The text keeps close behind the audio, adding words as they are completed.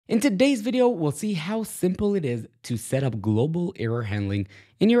In today's video, we'll see how simple it is to set up global error handling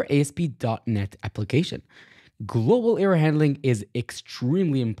in your ASP.NET application. Global error handling is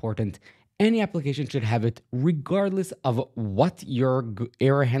extremely important. Any application should have it regardless of what your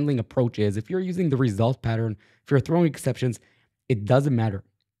error handling approach is. If you're using the result pattern, if you're throwing exceptions, it doesn't matter.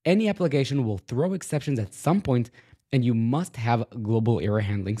 Any application will throw exceptions at some point, and you must have global error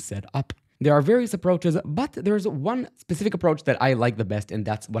handling set up. There are various approaches, but there's one specific approach that I like the best, and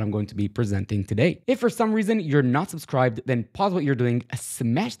that's what I'm going to be presenting today. If for some reason you're not subscribed, then pause what you're doing,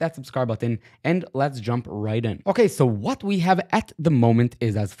 smash that subscribe button, and let's jump right in. Okay, so what we have at the moment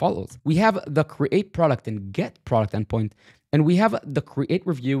is as follows. We have the create product and get product endpoint, and we have the create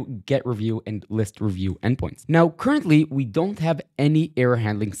review, get review, and list review endpoints. Now, currently, we don't have any error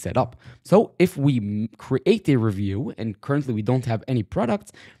handling set up. So if we create a review, and currently we don't have any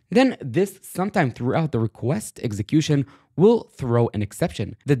products, then this sometime throughout the request execution will throw an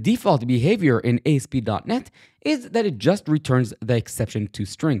exception. The default behavior in ASP.NET is that it just returns the exception to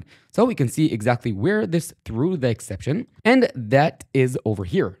string. So we can see exactly where this threw the exception, and that is over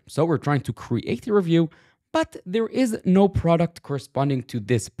here. So we're trying to create a review, but there is no product corresponding to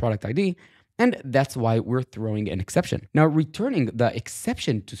this product ID, and that's why we're throwing an exception. Now, returning the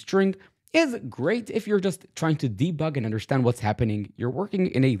exception to string is great if you're just trying to debug and understand what's happening. You're working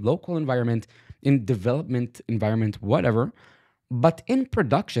in a local environment, in development environment, whatever. But in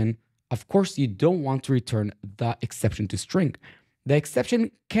production, of course, you don't want to return the exception to string. The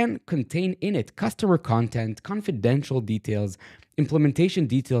exception can contain in it customer content, confidential details, implementation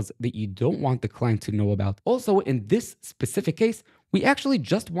details that you don't want the client to know about. Also, in this specific case, we actually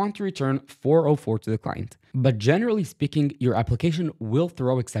just want to return 404 to the client. But generally speaking, your application will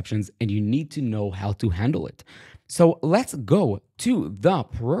throw exceptions and you need to know how to handle it. So let's go to the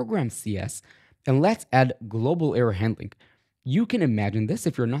program CS and let's add global error handling. You can imagine this,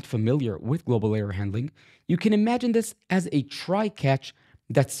 if you're not familiar with global error handling, you can imagine this as a try-catch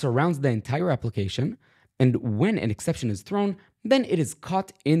that surrounds the entire application. And when an exception is thrown, then it is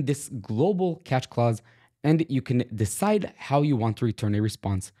caught in this global catch clause, and you can decide how you want to return a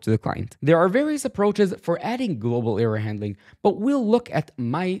response to the client. There are various approaches for adding global error handling, but we'll look at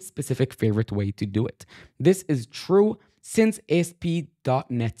my specific favorite way to do it. This is true since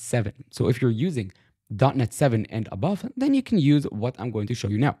ASP.NET 7. So if you're using .NET 7 and above, then you can use what I'm going to show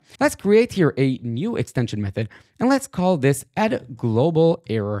you now. Let's create here a new extension method, and let's call this add global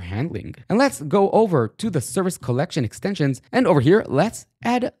error handling. And let's go over to the service collection extensions, and over here, let's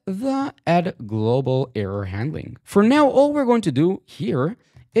add the add global error handling. For now, all we're going to do here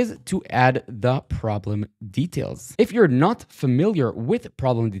is to add the problem details. If you're not familiar with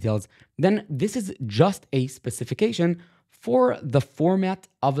problem details, then this is just a specification for the format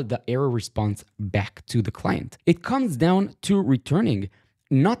of the error response back to the client. It comes down to returning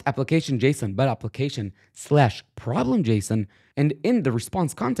not application JSON, but application/problem JSON. And in the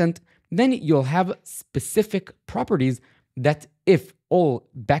response content, then you'll have specific properties that if all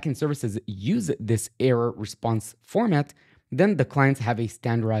backend services use this error response format, then the clients have a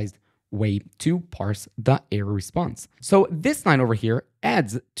standardized way to parse the error response. So this line over here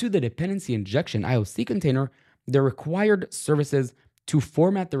adds to the dependency injection IOC container the required services to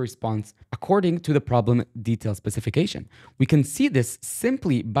format the response according to the problem detail specification. We can see this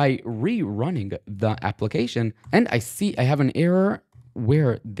simply by rerunning the application, and I see I have an error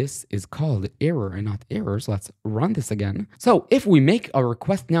where this is called error and not error. So let's run this again. So if we make a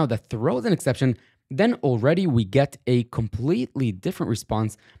request now that throws an exception, then already we get a completely different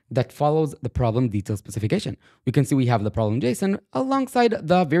response that follows the problem detail specification. We can see we have the problem JSON alongside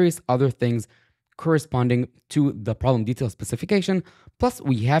the various other things corresponding to the problem detail specification. Plus,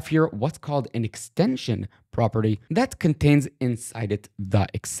 we have here what's called an extension property that contains inside it the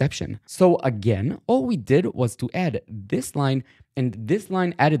exception. So again, all we did was to add this line, and this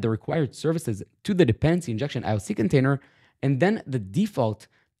line added the required services to the dependency injection IOC container, and then the default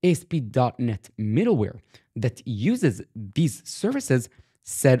ASP.NET middleware that uses these services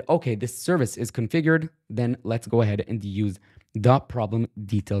said, okay, this service is configured, then let's go ahead and use the problem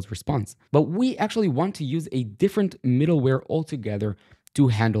details response. But we actually want to use a different middleware altogether to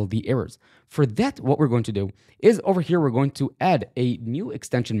handle the errors. For that, what we're going to do is over here, we're going to add a new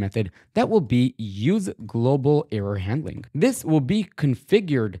extension method that will be use global error handling. This will be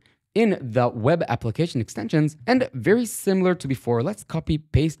configured in the web application extensions, and very similar to before, let's copy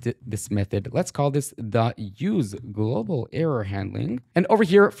paste this method. Let's call this the use global error handling. And over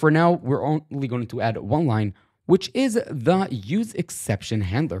here, for now, we're only going to add one line, which is the use exception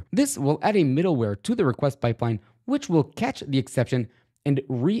handler. This will add a middleware to the request pipeline, which will catch the exception and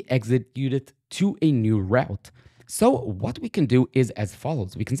re-execute it to a new route. So what we can do is as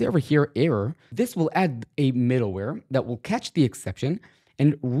follows. We can say over here error. This will add a middleware that will catch the exception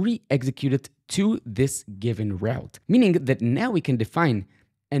and re-execute it to this given route, meaning that now we can define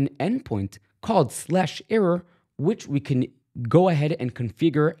an endpoint called /error, which we can go ahead and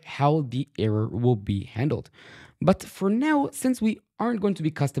configure how the error will be handled. But for now, since we aren't going to be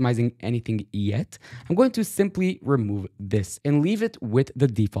customizing anything yet, I'm going to simply remove this and leave it with the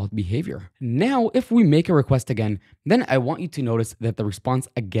default behavior. Now, if we make a request again, then I want you to notice that the response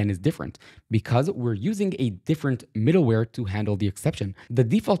again is different because we're using a different middleware to handle the exception. The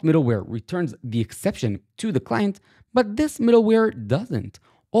default middleware returns the exception to the client, but this middleware doesn't.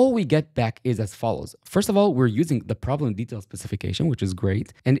 All we get back is as follows. First of all, we're using the problem detail specification, which is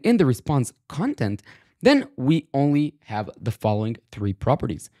great. And in the response content, then we only have the following 3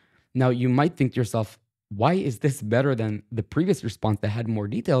 properties. Now, you might think to yourself, why is this better than the previous response that had more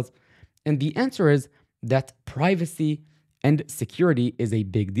details? And the answer is that privacy and security is a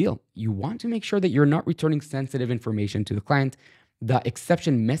big deal. You want to make sure that you're not returning sensitive information to the client. The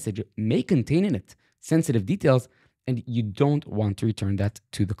exception message may contain in it sensitive details, and you don't want to return that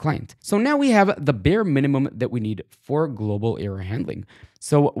to the client. So now we have the bare minimum that we need for global error handling.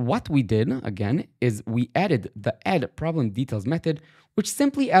 So what we did, again, is we added the add problem details method, which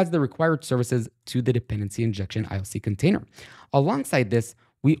simply adds the required services to the dependency injection IOC container. Alongside this,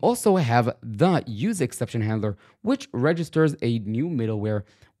 we also have the use exception handler, which registers a new middleware,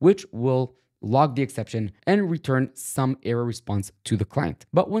 which will log the exception and return some error response to the client.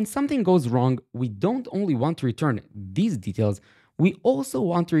 But when something goes wrong, we don't only want to return these details, we also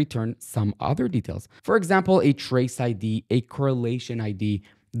want to return some other details. For example, a trace ID, a correlation ID,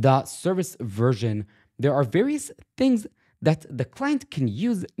 the service version. There are various things that the client can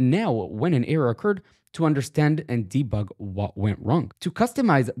use now when an error occurred to understand and debug what went wrong. To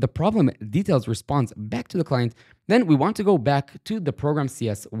customize the problem details response back to the client, then we want to go back to the program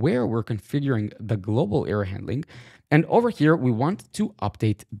CS where we're configuring the global error handling. And over here, we want to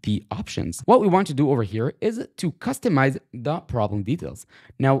update the options. What we want to do over here is to customize the problem details.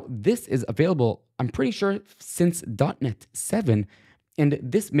 Now, this is available, I'm pretty sure, since .NET 7, and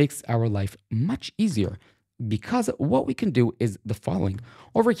this makes our life much easier. Because what we can do is the following.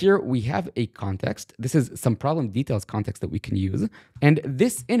 Over here, we have a context. This is some problem details context that we can use. And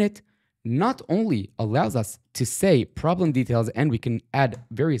this in it not only allows us to say problem details and we can add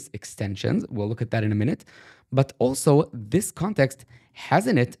various extensions. We'll look at that in a minute. But also this context has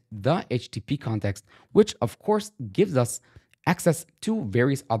in it the HTTP context, which of course gives us access to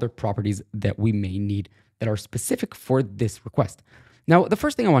various other properties that we may need that are specific for this request. Now, the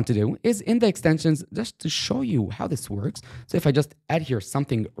first thing I want to do is in the extensions, just to show you how this works. So if I just add here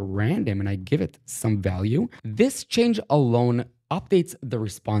something random and I give it some value, this change alone updates the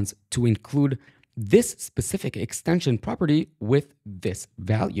response to include this specific extension property with this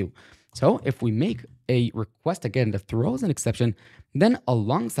value. So if we make a request again that throws an exception, then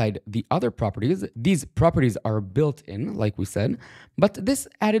alongside the other properties, these properties are built in, like we said, but this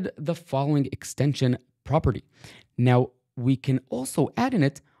added the following extension property. Now, we can also add in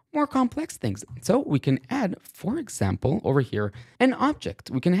it more complex things. So we can add, for example, over here, an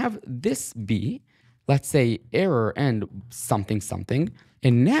object. We can have this be, let's say, error and something, something.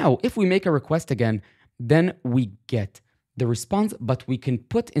 And now if we make a request again, then we get the response, but we can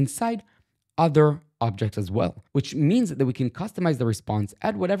put inside other objects as well, which means that we can customize the response,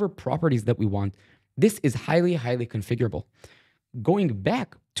 add whatever properties that we want. This is highly, highly configurable. Going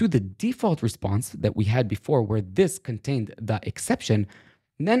back to the default response that we had before, where this contained the exception,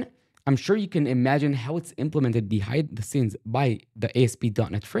 then I'm sure you can imagine how it's implemented behind the scenes by the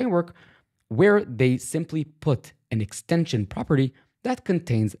ASP.NET framework, where they simply put an extension property that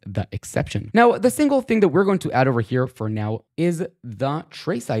contains the exception. Now, the single thing that we're going to add over here for now is the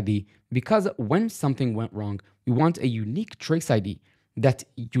trace ID, because when something went wrong, we want a unique trace ID that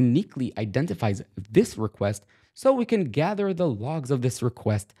uniquely identifies this request so we can gather the logs of this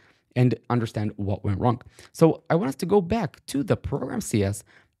request and understand what went wrong. So I want us to go back to the program CS,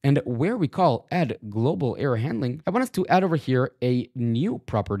 and where we call add global error handling, I want us to add over here a new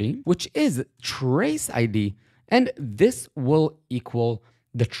property, which is trace ID. And this will equal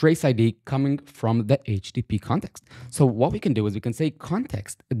the trace ID coming from the HTTP context. So what we can do is we can say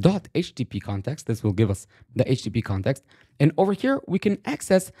context.http context. This will give us the HTTP context. And over here, we can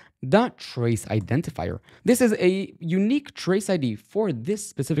access the trace identifier. This is a unique trace ID for this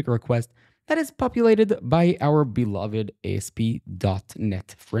specific request that is populated by our beloved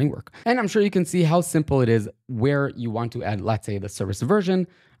ASP.NET framework. And I'm sure you can see how simple it is where you want to add, let's say, the service version,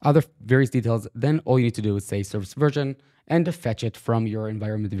 other various details. Then all you need to do is say service version and fetch it from your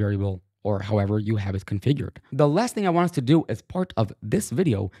environment variable or however you have it configured. The last thing I want us to do as part of this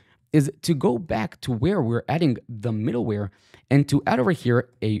video is to go back to where we're adding the middleware and to add over here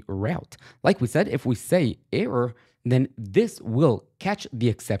a route. Like we said, if we say error, then this will catch the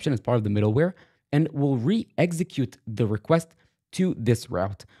exception as part of the middleware and will re-execute the request to this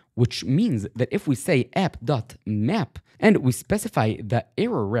route, which means that if we say app.map and we specify the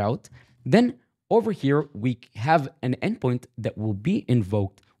error route, then over here we have an endpoint that will be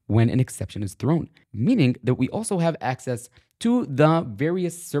invoked when an exception is thrown, meaning that we also have access to the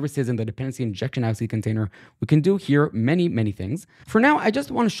various services in the dependency injection IOC container. We can do here many things. For now, I just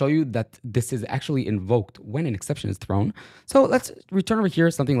want to show you that this is actually invoked when an exception is thrown. So let's return over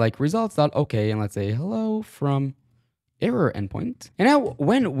here something like results.ok, and let's say hello from error endpoint. And now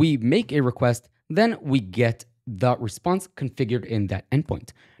when we make a request, then we get the response configured in that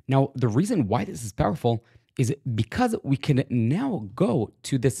endpoint. Now, the reason why this is powerful is because we can now go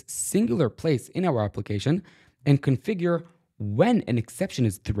to this singular place in our application and configure when an exception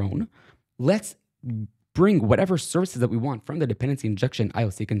is thrown. Let's bring whatever services that we want from the dependency injection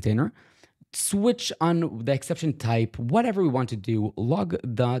IOC container, switch on the exception type, whatever we want to do, log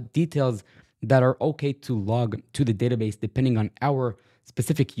the details that are okay to log to the database depending on our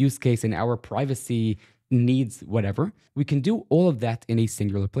specific use case and our privacy needs, whatever. We can do all of that in a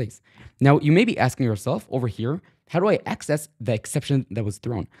singular place. Now, you may be asking yourself over here, how do I access the exception that was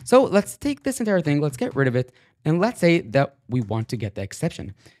thrown? So let's take this entire thing, let's get rid of it, and let's say that we want to get the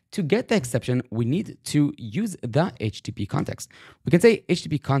exception. To get the exception, we need to use the HTTP context. We can say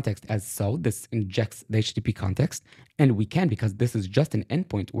HTTP context as so. This injects the HTTP context, and we can because this is just an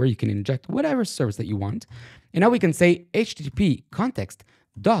endpoint where you can inject whatever service that you want. And now we can say HTTP context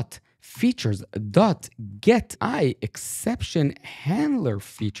dot features dot get I exception handler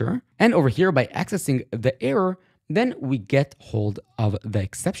feature. And over here, by accessing the error, then we get hold of the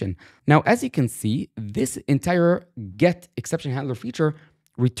exception. Now, as you can see, this entire get exception handler feature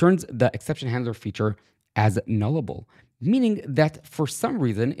returns the exception handler feature as nullable, meaning that for some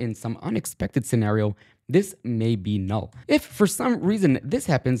reason, in some unexpected scenario, this may be null. If for some reason this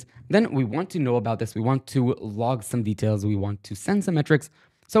happens, then we want to know about this. We want to log some details. We want to send some metrics.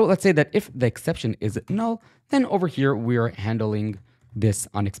 So let's say that if the exception is null, then over here we are handling this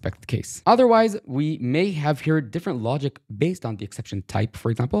unexpected case. Otherwise, we may have here different logic based on the exception type, for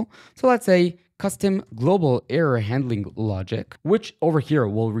example. So let's say custom global error handling logic, which over here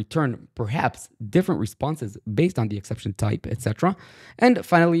will return perhaps different responses based on the exception type, etc. And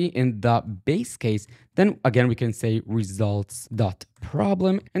finally, in the base case, then again, we can say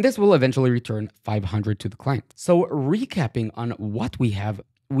results.problem, and this will eventually return 500 to the client. So recapping on what we have,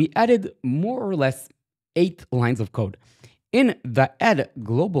 we added more or less 8 lines of code. In the add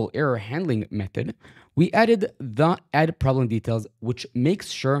global error handling method, we added the add problem details, which makes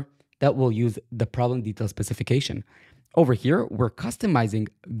sure that we'll use the problem detail specification. Over here, we're customizing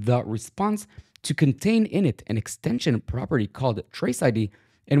the response to contain in it an extension property called trace ID,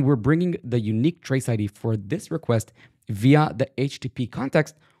 and we're bringing the unique trace ID for this request via the HTTP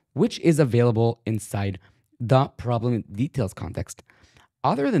context, which is available inside the problem details context.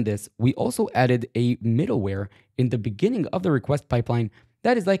 Other than this, we also added a middleware in the beginning of the request pipeline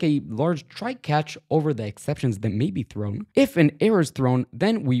that is like a large try-catch over the exceptions that may be thrown. If an error is thrown,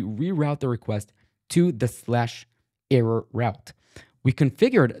 then we reroute the request to the /error route. We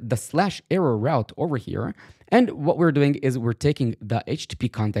configured the /error route over here, and what we're doing is we're taking the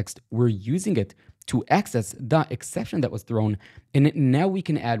HTTP context, we're using it to access the exception that was thrown, and now we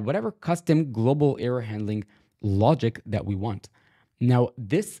can add whatever custom global error handling logic that we want. Now,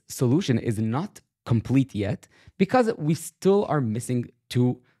 this solution is not complete yet because we still are missing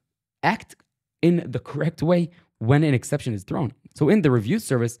to act in the correct way when an exception is thrown. So in the review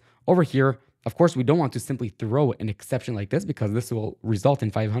service over here, of course, we don't want to simply throw an exception like this because this will result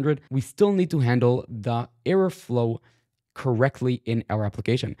in 500. We still need to handle the error flow correctly in our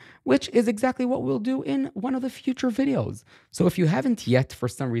application, which is exactly what we'll do in one of the future videos. So if you haven't yet, for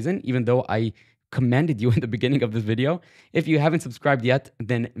some reason, even though I commanded you in the beginning of this video, if you haven't subscribed yet,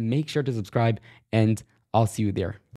 then make sure to subscribe and I'll see you there.